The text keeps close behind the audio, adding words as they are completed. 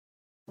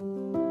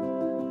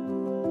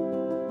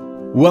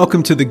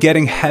Welcome to the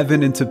Getting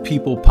Heaven into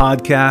People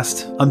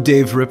podcast. I'm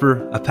Dave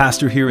Ripper, a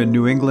pastor here in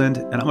New England,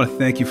 and I want to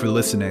thank you for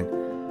listening.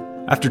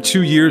 After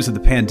 2 years of the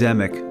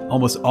pandemic,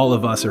 almost all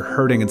of us are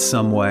hurting in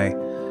some way,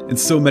 and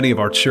so many of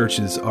our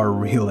churches are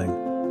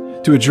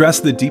reeling. To address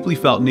the deeply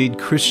felt need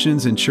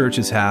Christians and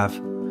churches have,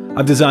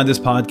 I've designed this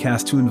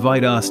podcast to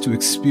invite us to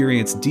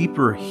experience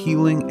deeper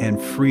healing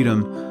and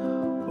freedom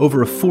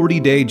over a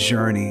 40-day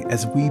journey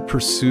as we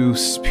pursue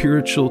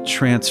spiritual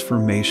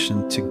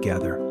transformation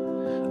together.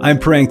 I'm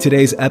praying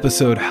today's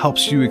episode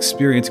helps you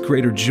experience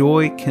greater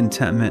joy,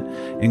 contentment,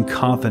 and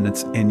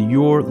confidence in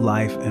your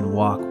life and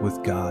walk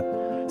with God.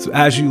 So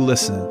as you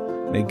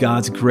listen, may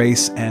God's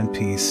grace and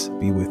peace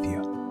be with you.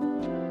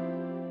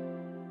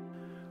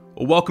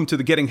 Well, welcome to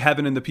the Getting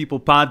Heaven in the People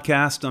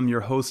podcast. I'm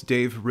your host,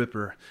 Dave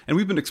Ripper, and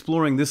we've been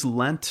exploring this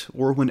Lent,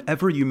 or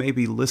whenever you may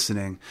be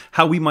listening,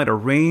 how we might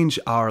arrange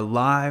our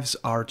lives,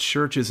 our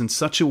churches in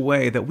such a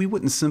way that we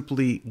wouldn't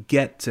simply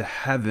get to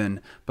heaven,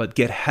 but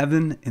get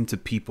heaven into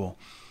people.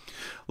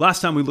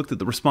 Last time we looked at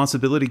the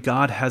responsibility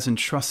God has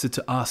entrusted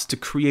to us to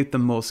create the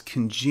most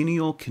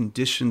congenial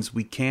conditions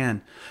we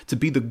can, to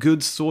be the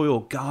good soil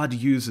God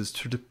uses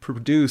to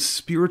produce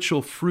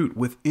spiritual fruit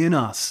within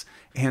us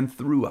and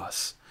through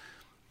us.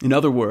 In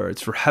other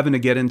words, for heaven to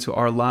get into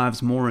our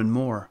lives more and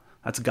more,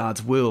 that's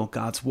God's will,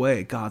 God's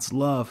way, God's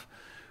love,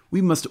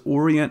 we must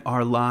orient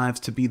our lives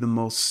to be the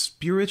most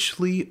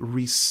spiritually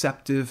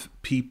receptive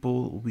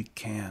people we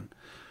can.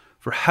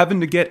 For heaven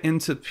to get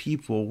into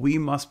people, we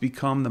must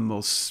become the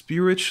most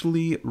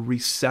spiritually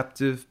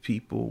receptive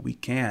people we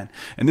can.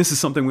 And this is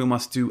something we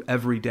must do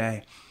every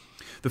day.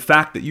 The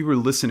fact that you are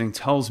listening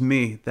tells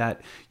me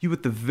that you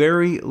at the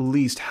very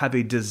least have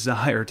a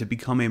desire to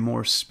become a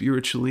more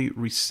spiritually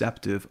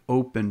receptive,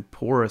 open,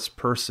 porous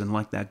person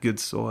like that good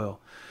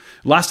soil.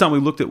 Last time we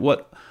looked at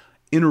what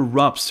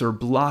interrupts or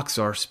blocks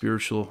our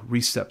spiritual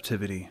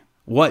receptivity.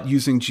 What,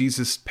 using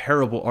Jesus'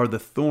 parable, are the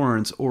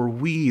thorns or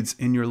weeds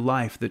in your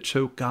life that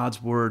choke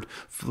God's word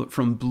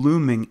from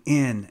blooming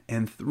in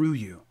and through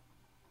you?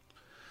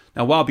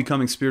 Now, while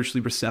becoming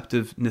spiritually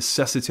receptive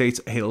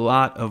necessitates a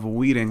lot of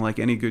weeding like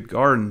any good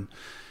garden,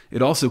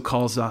 it also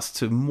calls us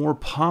to more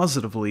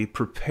positively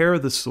prepare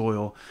the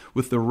soil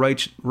with the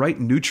right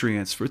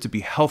nutrients for it to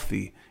be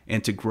healthy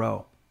and to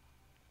grow.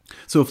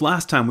 So if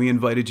last time we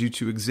invited you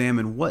to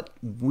examine what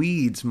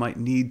weeds might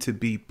need to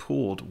be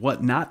pulled,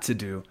 what not to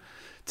do,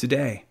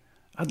 today,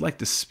 I'd like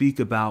to speak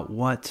about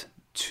what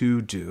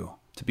to do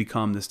to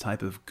become this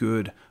type of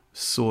good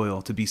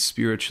soil, to be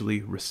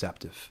spiritually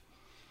receptive.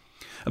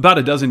 About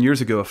a dozen years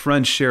ago, a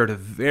friend shared a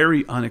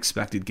very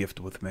unexpected gift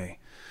with me.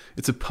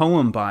 It's a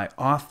poem by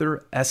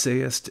author,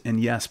 essayist,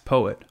 and yes,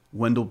 poet,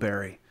 Wendell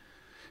Berry.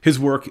 His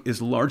work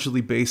is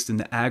largely based in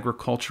the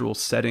agricultural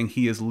setting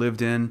he has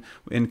lived in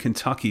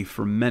Kentucky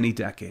for many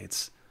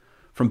decades.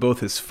 From both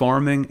his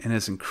farming and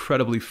his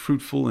incredibly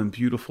fruitful and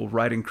beautiful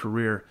writing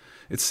career,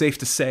 it's safe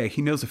to say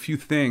he knows a few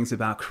things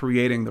about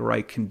creating the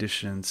right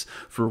conditions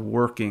for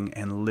working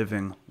and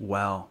living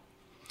well.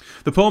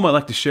 The poem I'd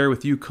like to share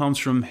with you comes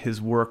from his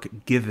work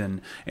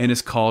Given and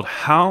is called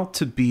How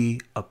to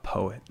Be a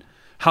Poet.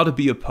 How to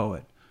Be a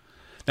Poet.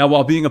 Now,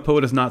 while being a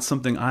poet is not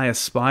something I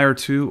aspire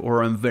to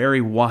or am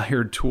very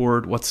wired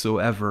toward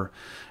whatsoever,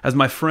 as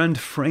my friend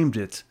framed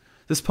it,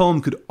 this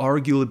poem could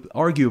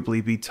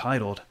arguably be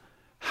titled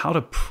How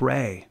to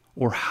Pray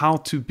or How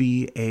to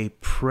Be a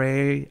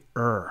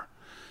Prayer.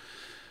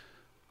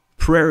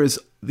 Prayer is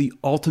the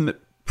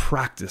ultimate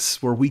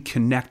practice where we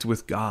connect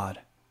with God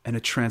in a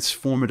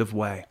transformative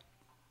way.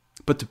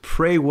 But to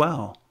pray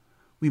well,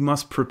 we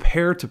must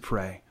prepare to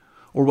pray,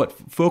 or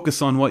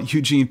focus on what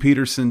Eugene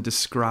Peterson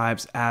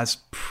describes as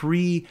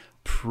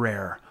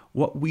pre-prayer,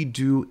 what we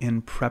do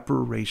in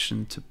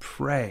preparation to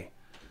pray.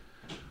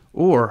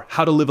 Or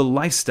how to live a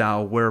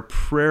lifestyle where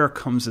prayer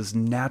comes as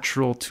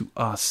natural to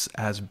us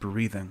as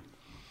breathing.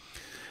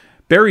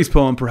 Berry's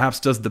poem perhaps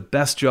does the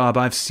best job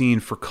I've seen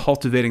for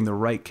cultivating the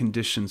right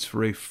conditions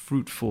for a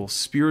fruitful,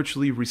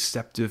 spiritually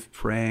receptive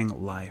praying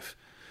life.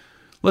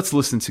 Let's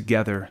listen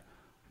together.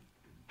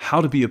 How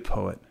to Be a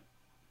Poet,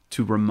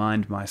 to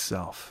remind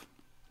myself.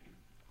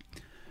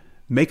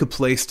 Make a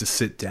place to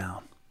sit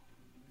down.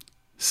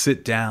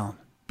 Sit down.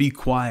 Be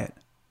quiet.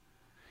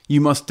 You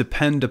must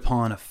depend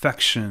upon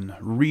affection,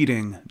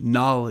 reading,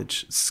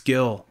 knowledge,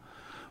 skill.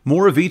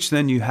 More of each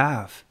than you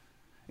have.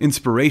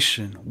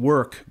 Inspiration,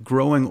 work,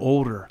 growing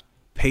older,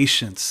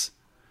 patience.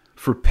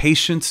 For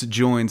patience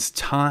joins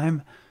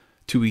time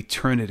to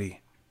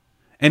eternity.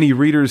 Any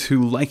readers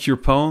who like your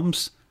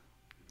poems,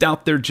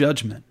 doubt their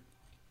judgment.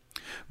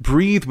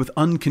 Breathe with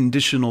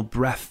unconditional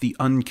breath the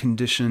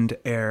unconditioned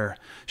air.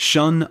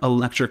 Shun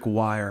electric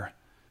wire.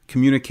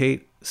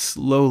 Communicate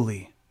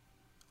slowly.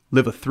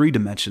 Live a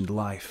three-dimensioned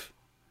life.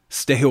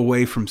 Stay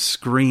away from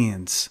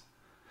screens.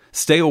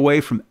 Stay away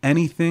from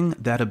anything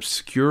that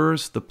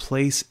obscures the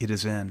place it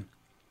is in.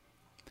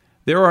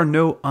 There are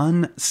no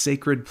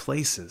unsacred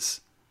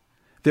places.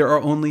 There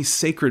are only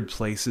sacred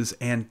places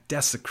and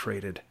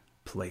desecrated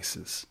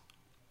places.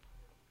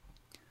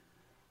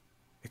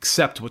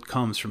 Accept what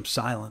comes from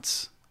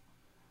silence.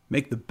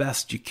 Make the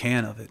best you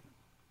can of it.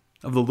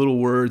 of the little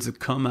words that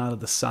come out of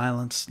the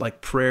silence,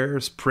 like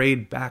prayers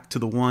prayed back to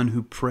the one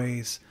who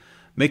prays,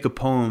 make a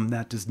poem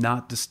that does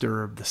not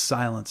disturb the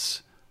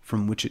silence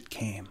from which it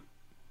came.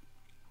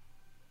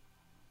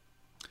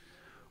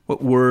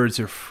 What words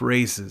or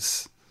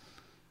phrases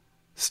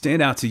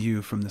stand out to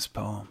you from this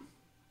poem?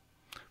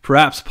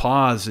 Perhaps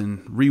pause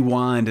and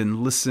rewind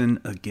and listen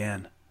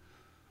again.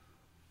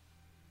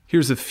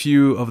 Here's a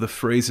few of the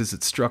phrases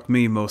that struck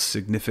me most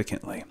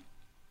significantly.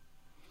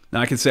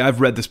 Now, I can say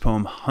I've read this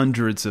poem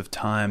hundreds of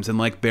times, and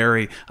like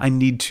Barry, I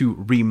need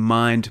to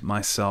remind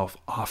myself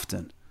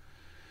often.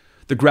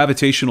 The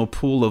gravitational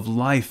pull of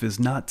life is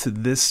not to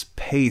this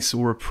pace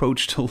or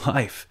approach to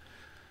life.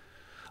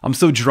 I'm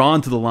so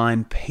drawn to the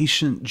line,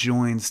 patience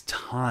joins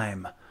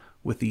time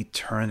with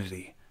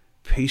eternity.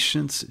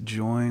 Patience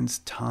joins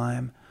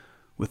time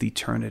with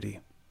eternity.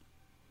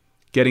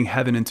 Getting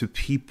heaven into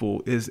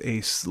people is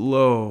a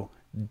slow,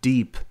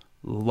 deep,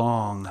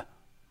 long,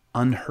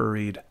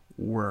 unhurried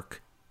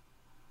work.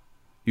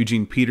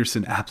 Eugene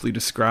Peterson aptly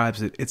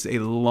describes it. It's a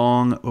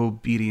long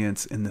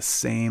obedience in the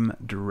same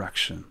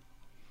direction.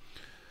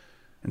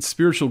 And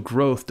spiritual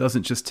growth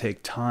doesn't just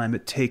take time,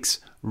 it takes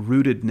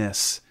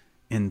rootedness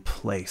in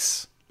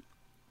place.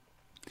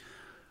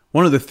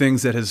 One of the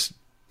things that has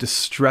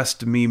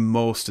distressed me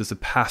most as a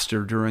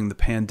pastor during the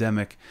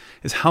pandemic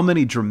is how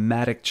many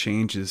dramatic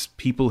changes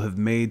people have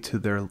made to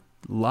their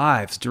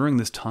lives during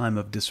this time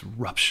of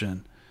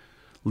disruption.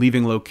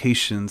 Leaving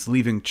locations,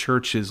 leaving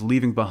churches,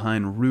 leaving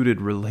behind rooted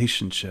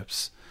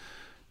relationships,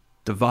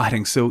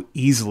 dividing so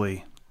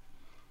easily.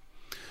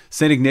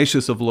 St.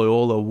 Ignatius of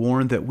Loyola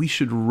warned that we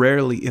should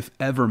rarely, if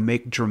ever,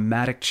 make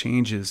dramatic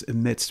changes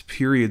amidst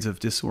periods of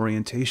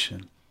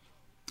disorientation.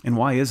 And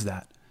why is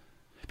that?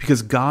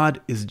 Because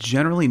God is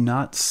generally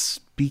not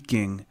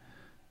speaking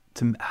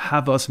to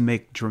have us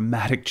make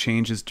dramatic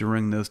changes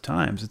during those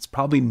times. It's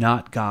probably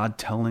not God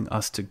telling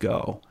us to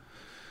go.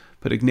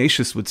 But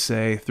Ignatius would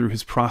say, through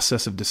his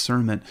process of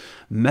discernment,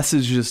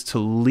 messages to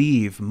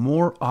leave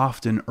more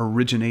often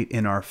originate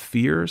in our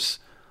fears,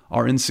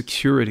 our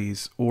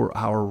insecurities, or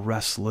our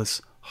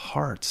restless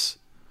hearts.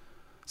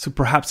 So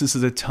perhaps this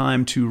is a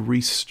time to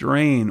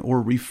restrain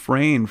or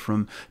refrain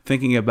from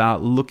thinking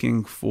about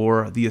looking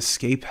for the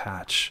escape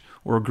hatch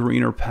or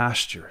greener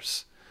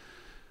pastures.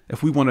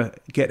 If we want to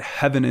get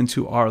heaven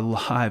into our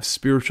lives,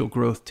 spiritual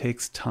growth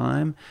takes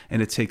time,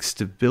 and it takes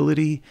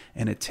stability,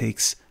 and it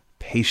takes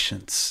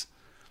patience.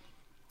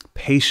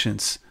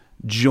 Patience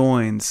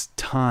joins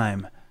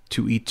time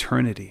to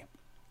eternity.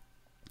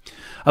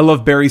 I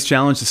love Barry's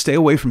challenge to stay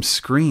away from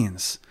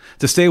screens,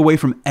 to stay away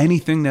from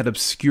anything that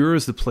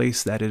obscures the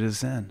place that it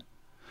is in.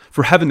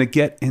 For heaven to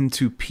get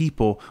into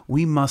people,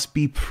 we must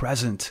be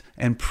present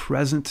and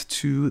present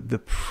to the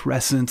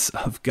presence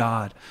of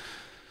God.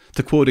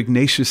 To quote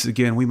Ignatius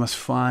again, we must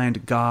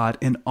find God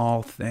in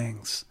all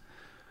things.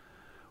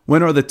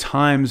 When are the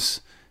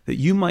times that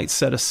you might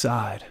set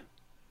aside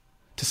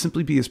to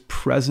simply be as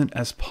present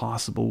as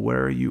possible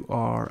where you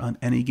are on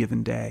any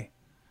given day?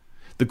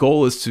 The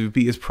goal is to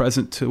be as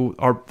present to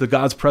the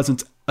God's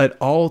presence at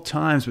all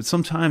times, but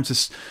sometimes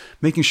just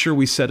making sure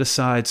we set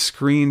aside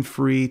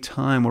screen-free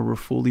time where we're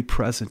fully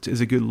present is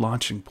a good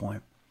launching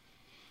point.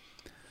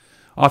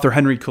 Author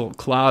Henry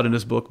Cloud, in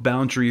his book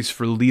Boundaries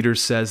for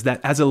Leaders, says that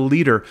as a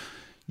leader,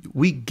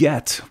 we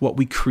get what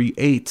we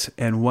create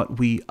and what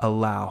we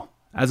allow.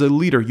 As a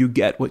leader, you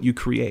get what you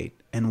create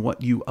and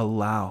what you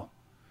allow.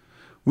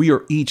 We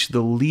are each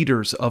the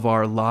leaders of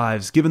our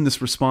lives, given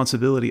this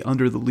responsibility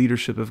under the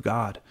leadership of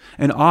God.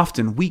 And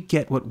often we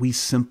get what we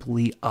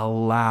simply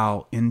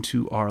allow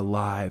into our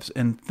lives.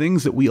 And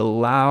things that we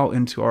allow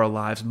into our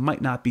lives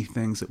might not be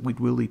things that we'd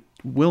really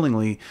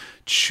willingly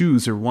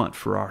choose or want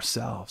for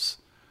ourselves.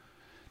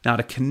 Now,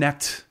 to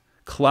connect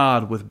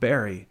Cloud with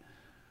Barry,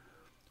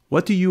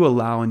 what do you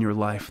allow in your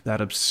life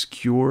that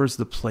obscures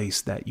the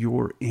place that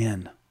you're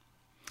in,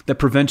 that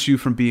prevents you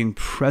from being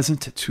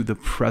present to the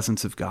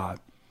presence of God?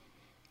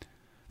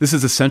 This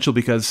is essential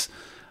because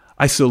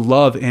I so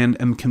love and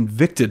am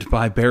convicted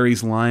by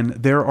Barry's line,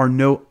 there are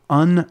no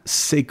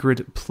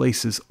unsacred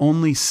places,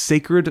 only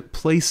sacred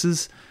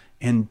places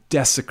and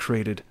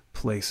desecrated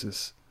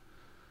places.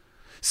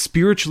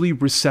 Spiritually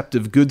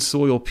receptive, good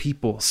soil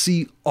people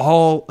see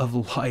all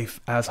of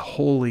life as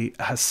holy,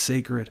 as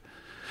sacred.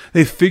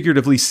 They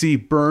figuratively see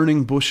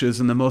burning bushes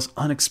in the most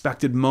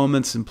unexpected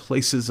moments and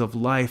places of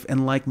life,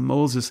 and like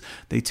Moses,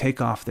 they take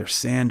off their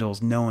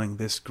sandals knowing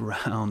this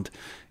ground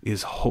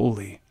is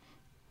holy.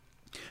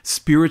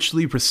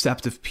 Spiritually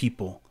receptive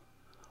people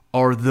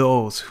are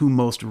those who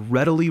most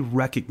readily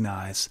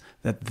recognize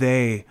that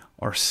they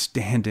are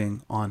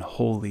standing on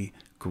holy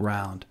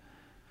ground.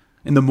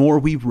 And the more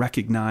we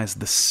recognize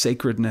the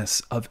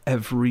sacredness of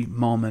every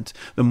moment,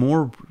 the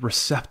more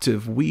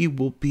receptive we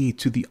will be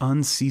to the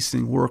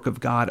unceasing work of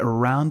God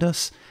around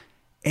us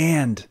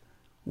and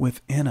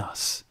within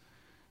us.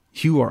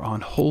 You are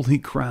on holy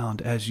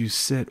ground as you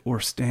sit or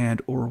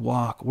stand or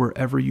walk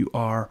wherever you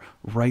are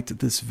right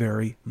this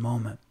very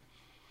moment.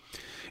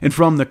 And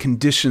from the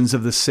conditions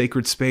of the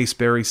sacred space,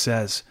 Barry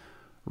says,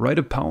 write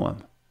a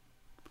poem.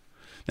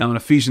 Now in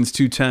Ephesians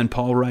 2:10,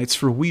 Paul writes,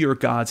 "For we are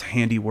God's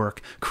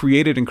handiwork,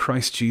 created in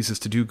Christ Jesus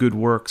to do good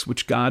works,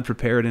 which God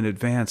prepared in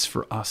advance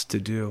for us to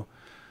do."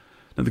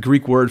 Now the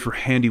Greek word for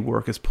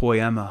handiwork is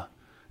poema.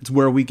 It's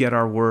where we get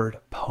our word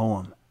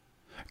poem.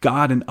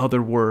 God, in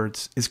other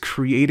words, is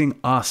creating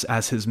us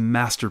as his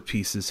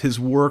masterpieces, his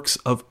works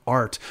of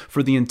art,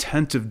 for the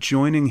intent of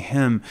joining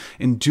him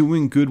in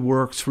doing good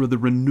works for the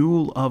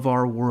renewal of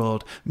our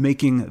world,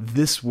 making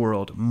this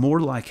world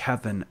more like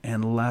heaven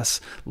and less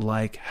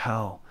like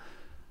hell.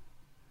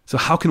 So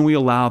how can we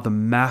allow the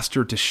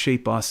master to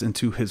shape us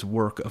into his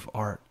work of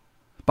art?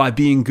 By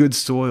being good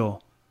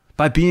soil,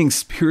 by being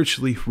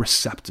spiritually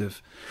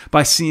receptive,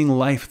 by seeing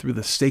life through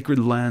the sacred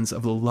lens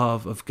of the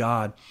love of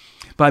God,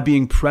 by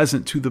being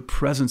present to the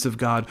presence of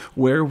God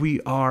where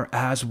we are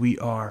as we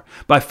are,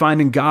 by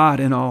finding God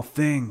in all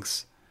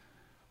things,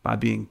 by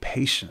being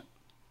patient.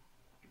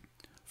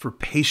 For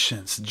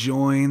patience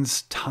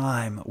joins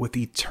time with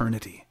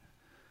eternity.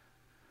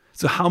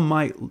 So how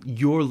might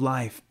your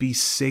life be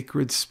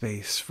sacred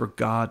space for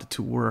God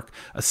to work,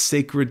 a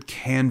sacred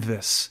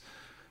canvas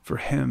for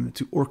him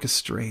to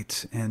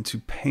orchestrate and to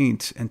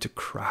paint and to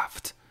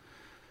craft?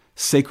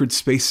 Sacred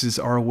spaces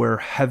are where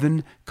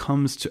heaven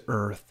comes to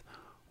earth,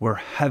 where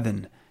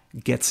heaven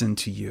gets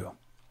into you.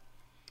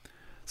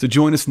 So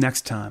join us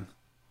next time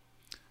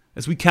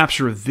as we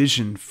capture a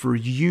vision for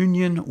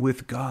union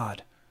with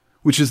God,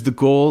 which is the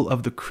goal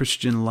of the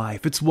Christian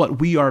life. It's what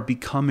we are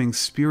becoming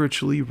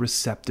spiritually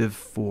receptive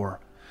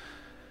for.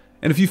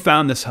 And if you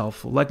found this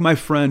helpful, like my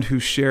friend who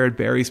shared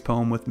Barry's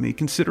poem with me,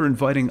 consider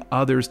inviting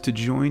others to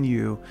join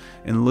you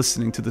in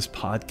listening to this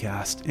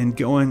podcast and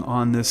going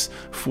on this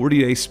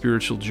 40-day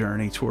spiritual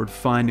journey toward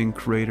finding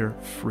greater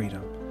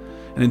freedom.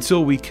 And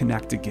until we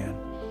connect again,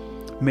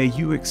 may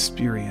you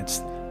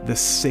experience the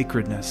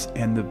sacredness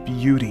and the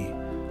beauty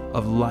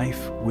of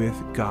life with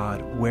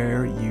God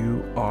where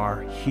you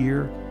are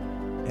here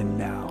and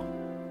now.